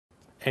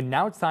And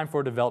now it's time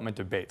for development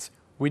debates.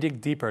 We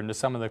dig deeper into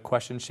some of the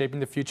questions shaping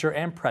the future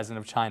and present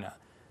of China.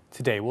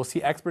 Today, we'll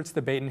see experts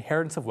debate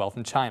inheritance of wealth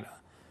in China.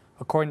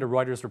 According to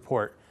Reuters'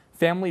 report,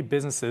 family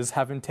businesses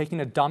have been taking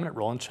a dominant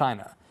role in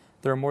China.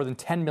 There are more than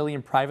 10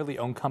 million privately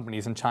owned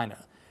companies in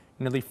China.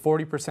 Nearly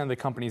 40% of the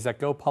companies that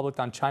go public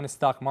on China's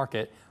stock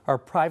market are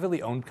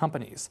privately owned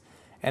companies.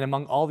 And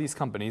among all these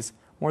companies,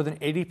 more than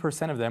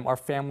 80% of them are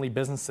family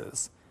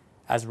businesses.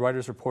 As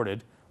Reuters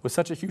reported, with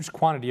such a huge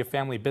quantity of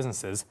family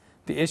businesses,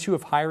 the issue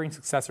of hiring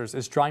successors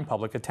is drawing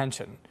public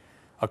attention.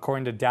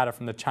 According to data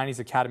from the Chinese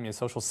Academy of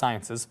Social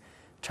Sciences,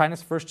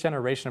 China's first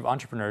generation of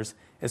entrepreneurs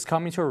is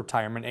coming to a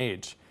retirement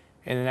age.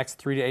 In the next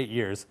 3 to 8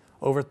 years,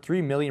 over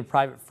 3 million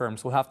private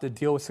firms will have to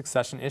deal with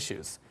succession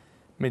issues.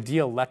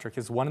 Midea Electric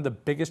is one of the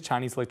biggest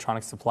Chinese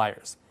electronics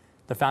suppliers.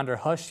 The founder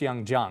He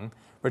Xiangjiang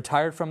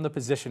retired from the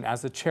position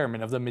as the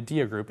chairman of the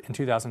Midea Group in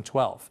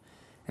 2012.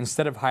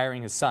 Instead of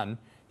hiring his son,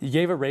 he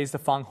gave a raise to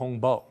Fang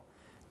Hongbo.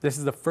 This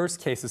is the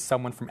first case of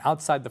someone from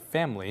outside the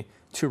family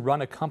to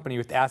run a company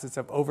with assets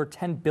of over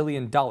 $10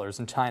 billion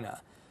in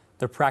China.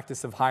 The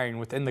practice of hiring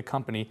within the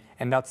company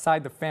and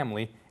outside the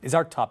family is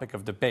our topic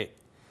of debate.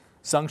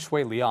 Zheng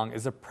Shuiliang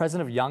is the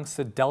president of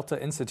Yangtze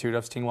Delta Institute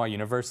of Tsinghua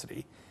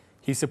University.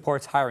 He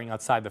supports hiring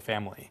outside the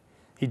family.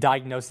 He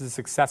diagnoses the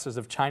successors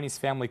of Chinese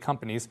family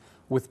companies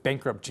with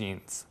bankrupt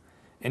genes.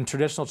 In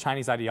traditional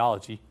Chinese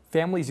ideology,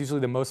 family is usually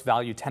the most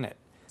valued tenet.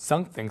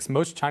 Zheng thinks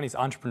most Chinese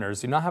entrepreneurs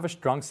do not have a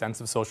strong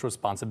sense of social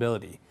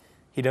responsibility.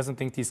 He doesn't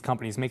think these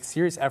companies make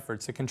serious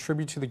efforts to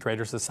contribute to the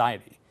greater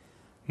society.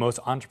 Most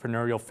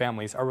entrepreneurial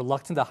families are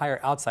reluctant to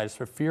hire outsiders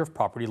for fear of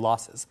property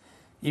losses,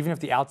 even if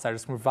the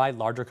outsiders can provide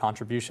larger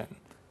contribution.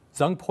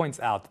 Zheng points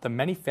out that the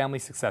many family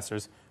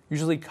successors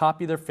usually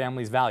copy their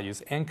family's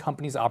values and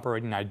companies'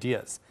 operating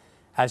ideas.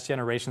 As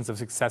generations of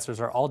successors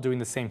are all doing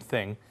the same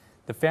thing,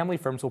 the family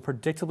firms will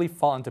predictably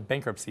fall into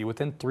bankruptcy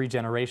within 3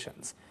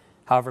 generations.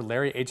 However,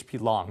 Larry H.P.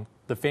 Long,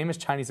 the famous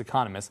Chinese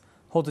economist,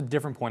 holds a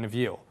different point of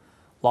view.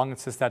 Long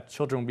insists that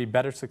children will be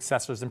better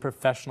successors than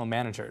professional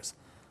managers.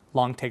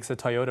 Long takes the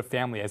Toyota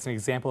family as an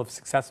example of a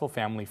successful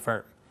family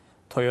firm.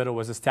 Toyota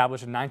was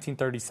established in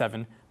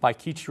 1937 by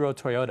Kiichiro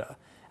Toyota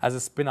as a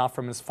spin-off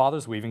from his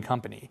father's weaving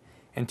company.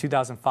 In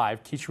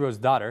 2005, Kiichiro's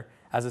daughter,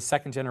 as a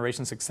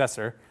second-generation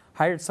successor,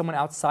 hired someone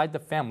outside the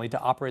family to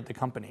operate the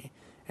company.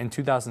 In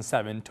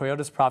 2007,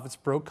 Toyota's profits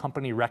broke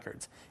company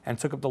records and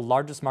took up the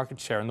largest market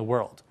share in the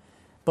world.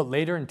 But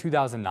later in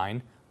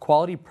 2009,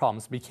 quality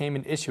problems became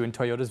an issue in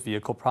Toyota's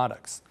vehicle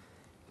products.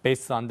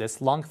 Based on this,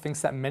 Long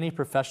thinks that many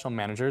professional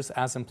managers,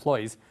 as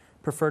employees,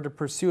 prefer to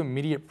pursue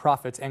immediate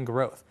profits and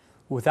growth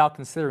without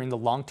considering the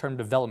long-term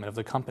development of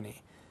the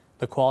company.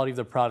 The quality of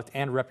the product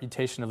and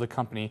reputation of the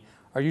company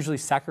are usually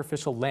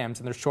sacrificial lambs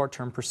in their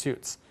short-term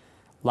pursuits.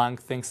 Long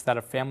thinks that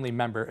a family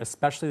member,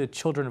 especially the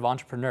children of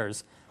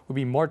entrepreneurs, would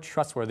be more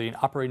trustworthy in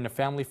operating a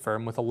family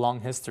firm with a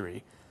long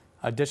history.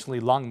 Additionally,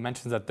 Long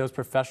mentions that those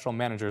professional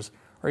managers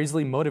are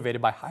easily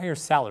motivated by higher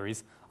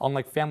salaries,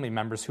 unlike family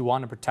members who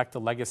want to protect the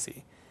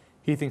legacy.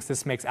 He thinks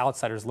this makes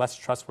outsiders less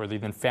trustworthy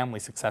than family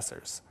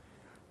successors.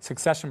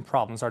 Succession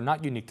problems are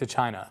not unique to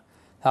China.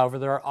 However,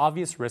 there are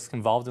obvious risks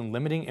involved in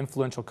limiting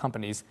influential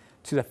companies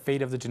to the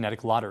fate of the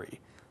genetic lottery.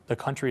 The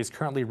country is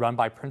currently run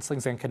by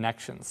princelings and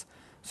connections,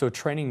 so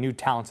training new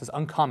talents is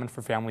uncommon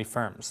for family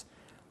firms.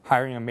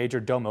 Hiring a major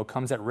domo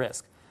comes at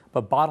risk,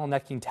 but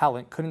bottlenecking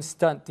talent couldn't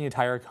stunt the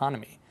entire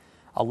economy.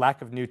 A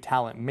lack of new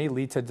talent may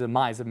lead to the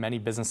demise of many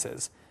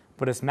businesses,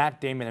 but as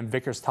Matt Damon and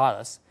Vickers taught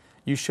us,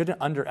 you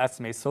shouldn't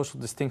underestimate social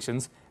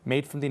distinctions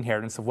made from the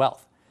inheritance of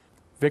wealth.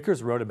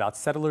 Vickers wrote about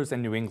settlers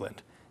in New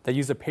England that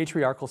used a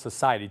patriarchal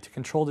society to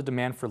control the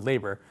demand for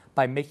labor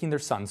by making their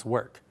sons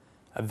work.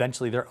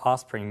 Eventually, their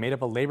offspring made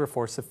up a labor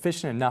force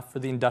sufficient enough for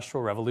the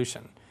Industrial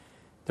Revolution.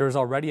 There is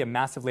already a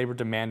massive labor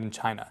demand in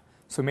China,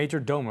 so major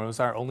domos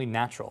are only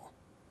natural.